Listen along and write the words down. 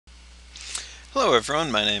Hello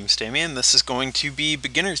everyone, my name is Damien. This is going to be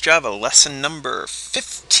Beginner's Java lesson number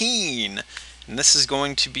 15. And this is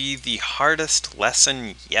going to be the hardest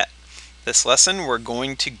lesson yet. This lesson we're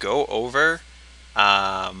going to go over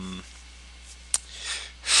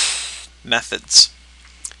methods.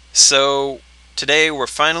 So today we're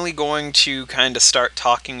finally going to kind of start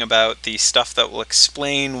talking about the stuff that will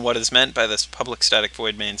explain what is meant by this public static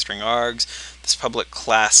void main string args, this public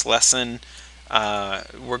class lesson.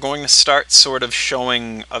 We're going to start sort of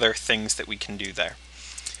showing other things that we can do there.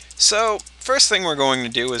 So first thing we're going to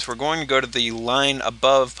do is we're going to go to the line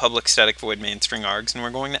above public static void main string args and we're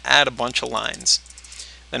going to add a bunch of lines.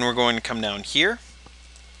 Then we're going to come down here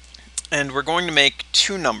and we're going to make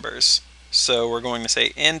two numbers. So we're going to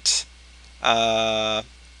say int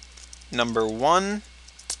number 1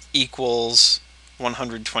 equals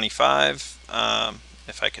 125,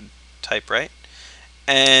 if I could type right,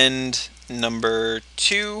 and number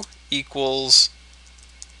 2 equals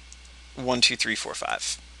 1, 2, 3, 4,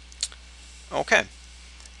 5. Okay,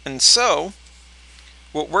 and so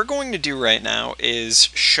what we're going to do right now is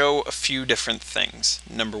show a few different things.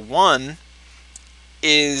 Number 1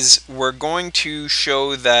 is we're going to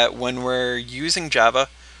show that when we're using Java,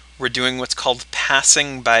 we're doing what's called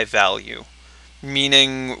passing by value,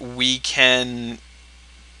 meaning we can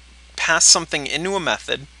pass something into a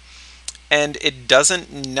method and it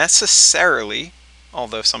doesn't necessarily,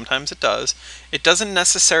 although sometimes it doesn't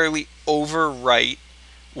necessarily overwrite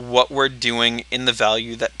what we're doing in the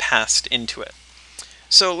value that passed into it.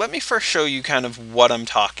 So let me first show you kind of what I'm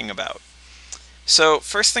talking about. So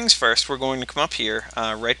first things first, we're going to come up here,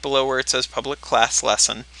 right below where it says public class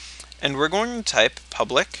lesson, and we're going to type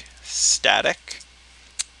public static,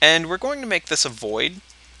 and we're going to make this a void,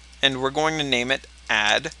 and we're going to name it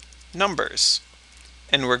add numbers.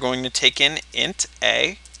 And we're going to take in int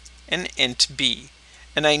a and int b.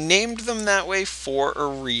 And I named them that way for a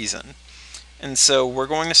reason. And so we're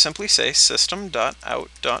going to simply say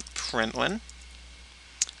system.out.println.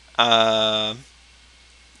 Let's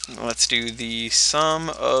do the sum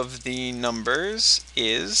of the numbers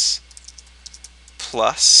is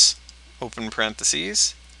plus, open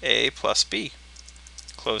parentheses, a plus b,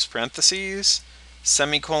 close parentheses,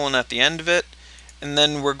 semicolon at the end of it, and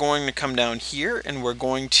then we're going to come down here and we're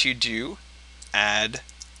going to do add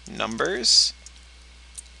numbers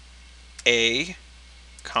a,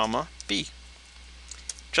 comma, b.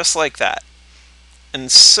 Just like that.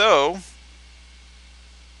 And so,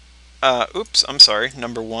 I'm sorry,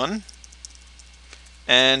 number 1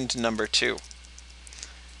 and number 2.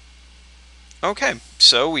 Okay,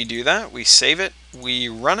 so we do that, we save it, we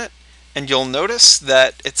run it, and you'll notice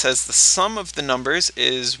that it says the sum of the numbers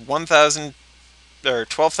is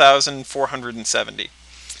 12,470.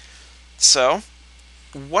 So,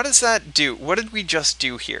 what does that do? What did we just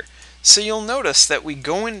do here? So you'll notice that we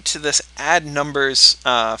go into this add numbers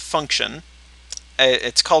function.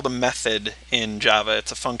 It's called a method in Java.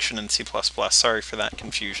 It's a function in C++. Sorry for that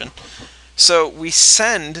confusion. So we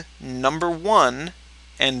send number 1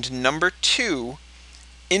 and number 2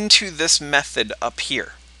 into this method up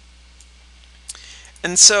here.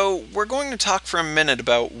 And so we're going to talk for a minute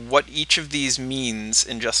about what each of these means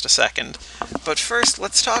in just a second. But first,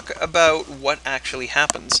 let's talk about what actually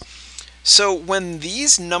happens. So when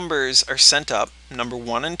these numbers are sent up, number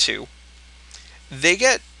 1 and 2, they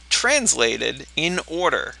get translated in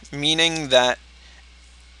order, meaning that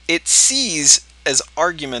it sees as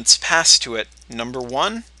arguments passed to it number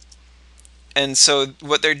 1. And so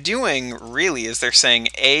what they're doing really is they're saying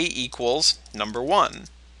A equals number 1.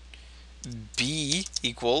 B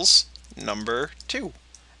equals number 2.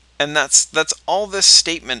 And that's all this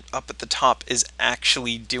statement up at the top is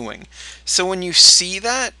actually doing. So when you see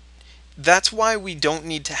that, that's why we don't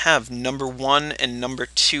need to have number 1 and number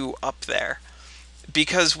 2 up there.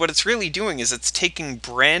 Because what it's really doing is it's taking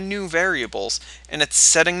brand new variables and it's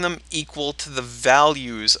setting them equal to the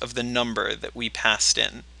values of the number that we passed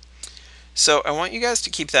in. So I want you guys to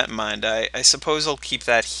keep that in mind. I suppose I'll keep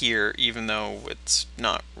that here, even though it's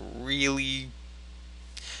not really...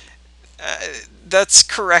 that's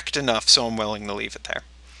correct enough, so I'm willing to leave it there.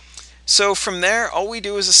 So from there, all we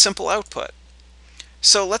do is a simple output.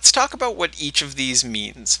 So let's talk about what each of these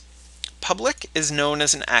means. Public is known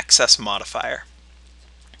as an access modifier.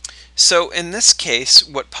 So in this case,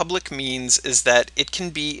 what public means is that it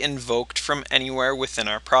can be invoked from anywhere within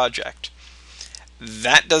our project.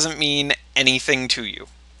 That doesn't mean anything to you.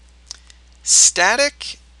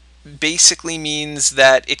 Static basically means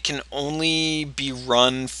that it can only be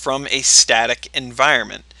run from a static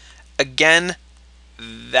environment. Again,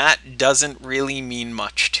 that doesn't really mean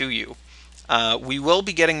much to you. We will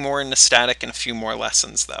be getting more into static in a few more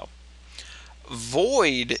lessons though.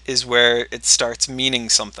 void is where it starts meaning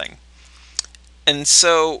something. And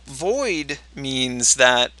so void means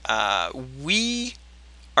that we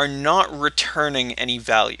are not returning any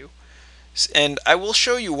value. And I will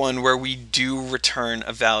show you one where we do return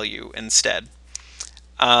a value instead.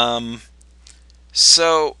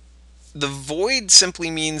 So the void simply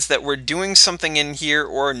means that we're doing something in here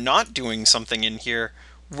or not doing something in here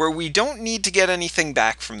where we don't need to get anything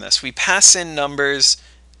back from this. We pass in numbers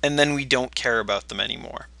and then we don't care about them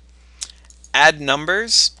anymore. Add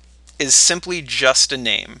numbers is simply just a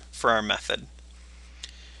name for our method.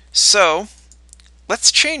 So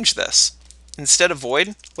let's change this. Instead of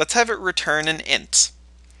void, let's have it return an int.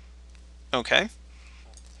 Okay.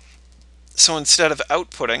 So instead of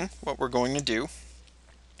outputting, what we're going to do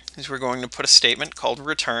is we're going to put a statement called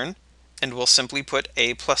return, and we'll simply put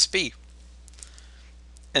a plus b.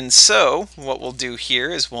 And so what we'll do here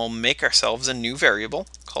is we'll make ourselves a new variable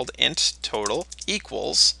called int total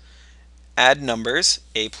equals add numbers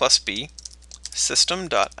a plus b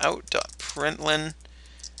system.out.println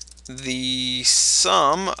the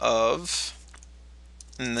sum of,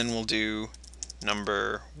 and then we'll do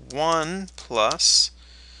number 1 plus,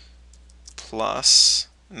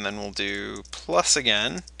 and then we'll do plus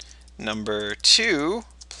again, number 2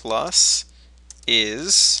 plus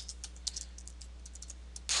is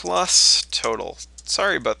plus total.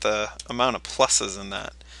 Sorry about the amount of pluses in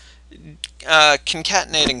that.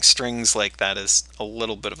 Concatenating strings like that is a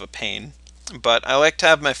little bit of a pain, but I like to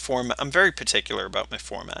have my format. I'm very particular about my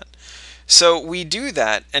format. So we do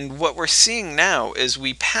that, and what we're seeing now is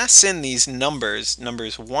we pass in these numbers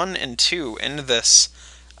 1 and 2, into this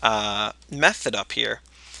method up here,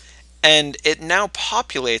 and it now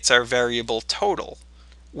populates our variable total,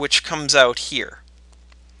 which comes out here.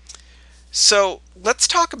 So let's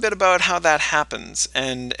talk a bit about how that happens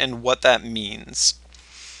and what that means.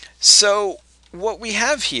 So what we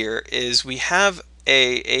have here is we have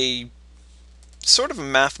a sort of a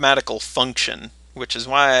mathematical function, which is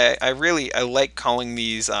why I like calling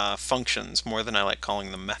these functions more than I like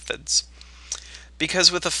calling them methods.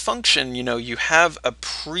 Because with a function, you have a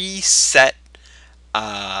preset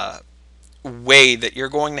way that you're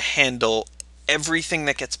going to handle everything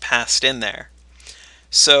that gets passed in there.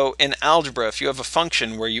 So in algebra, if you have a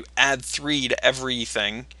function where you add 3 to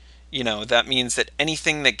everything, that means that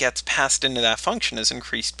anything that gets passed into that function is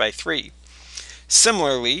increased by 3.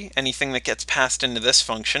 Similarly, anything that gets passed into this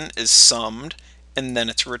function is summed, and then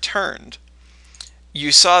it's returned.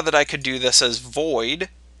 You saw that I could do this as void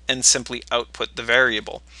and simply output the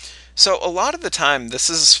variable. So a lot of the time, this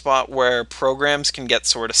is a spot where programs can get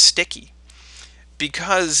sort of sticky,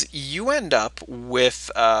 because you end up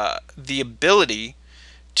with the ability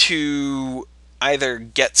to either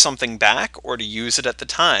get something back or to use it at the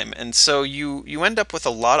time. And so you end up with a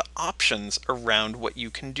lot of options around what you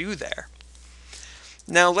can do there.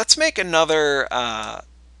 Now let's make another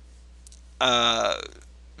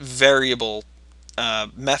variable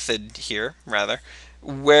method here, rather,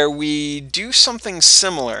 where we do something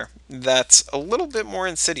similar that's a little bit more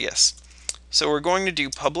insidious. So we're going to do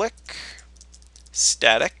public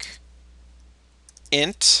static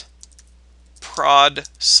int prod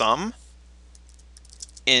sum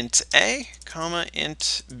int a comma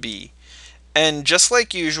int b. And just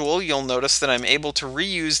like usual, you'll notice that I'm able to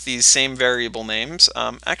reuse these same variable names.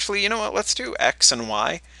 Actually, you know what? Let's do x and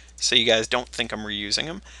y, so you guys don't think I'm reusing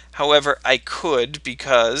them. However, I could,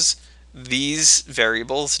 because these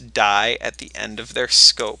variables die at the end of their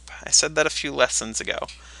scope. I said that a few lessons ago.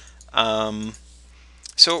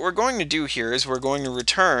 So what we're going to do here is we're going to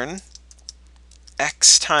return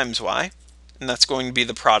x times y, and that's going to be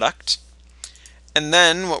the product. And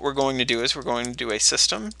then what we're going to do is we're going to do a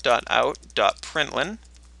system.out.println,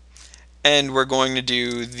 and we're going to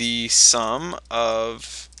do the sum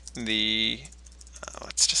of the,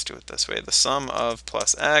 let's just do it this way, the sum of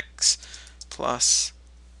plus x plus,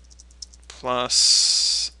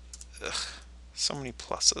 so many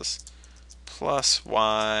pluses, plus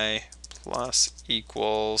y plus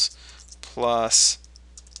equals plus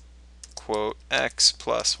quote x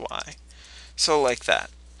plus y. So like that.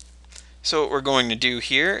 So what we're going to do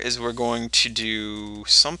here is we're going to do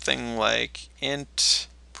something like int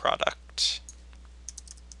product.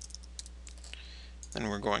 And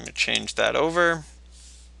we're going to change that over,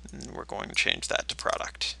 and we're going to change that to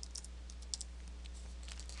product.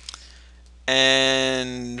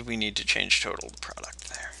 And we need to change total to product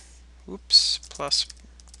there. Oops, plus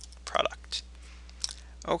product.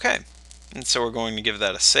 Okay, and so we're going to give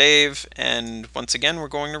that a save, and once again we're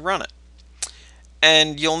going to run it.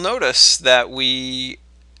 And you'll notice that we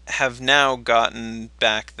have now gotten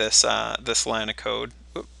back this this line of code.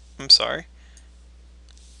 Oop, I'm sorry.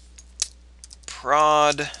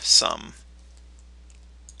 prod sum.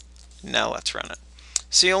 Now let's run it.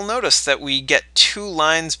 So you'll notice that we get two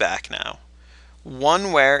lines back now.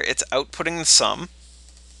 One where it's outputting the sum,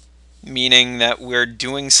 meaning that we're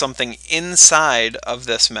doing something inside of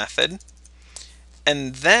this method,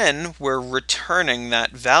 and then we're returning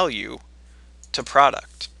that value to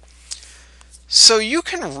product. So you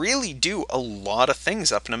can really do a lot of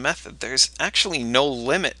things up in a method. There's actually no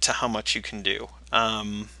limit to how much you can do.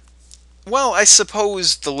 Well, I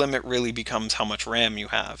suppose the limit really becomes how much RAM you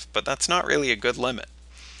have, but that's not really a good limit.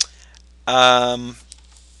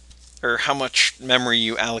 Or how much memory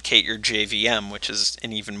you allocate your JVM, which is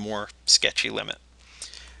an even more sketchy limit.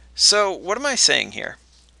 So what am I saying here?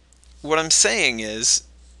 What I'm saying is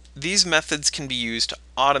these methods can be used to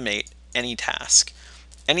automate any task.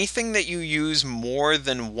 Anything that you use more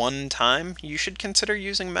than one time, you should consider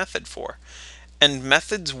using method for. And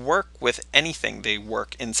methods work with anything. They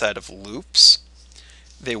work inside of loops,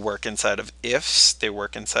 they work inside of ifs, they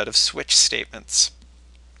work inside of switch statements.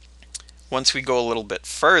 Once we go a little bit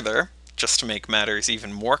further, just to make matters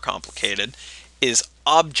even more complicated, is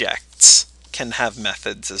objects can have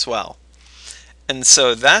methods as well. And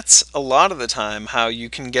so that's a lot of the time how you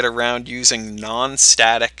can get around using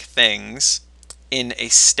non-static things in a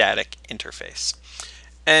static interface.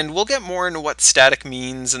 And we'll get more into what static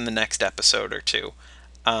means in the next episode or two.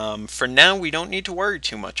 For now, we don't need to worry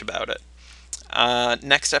too much about it.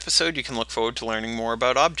 Next episode, you can look forward to learning more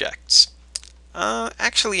about objects.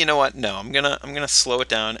 Actually, you know what? No, I'm gonna slow it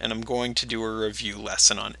down, and I'm going to do a review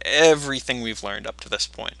lesson on everything we've learned up to this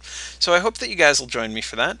point. So I hope that you guys will join me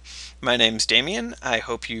for that. My name's Damien. I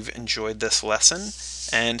hope you've enjoyed this lesson,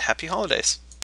 and happy holidays.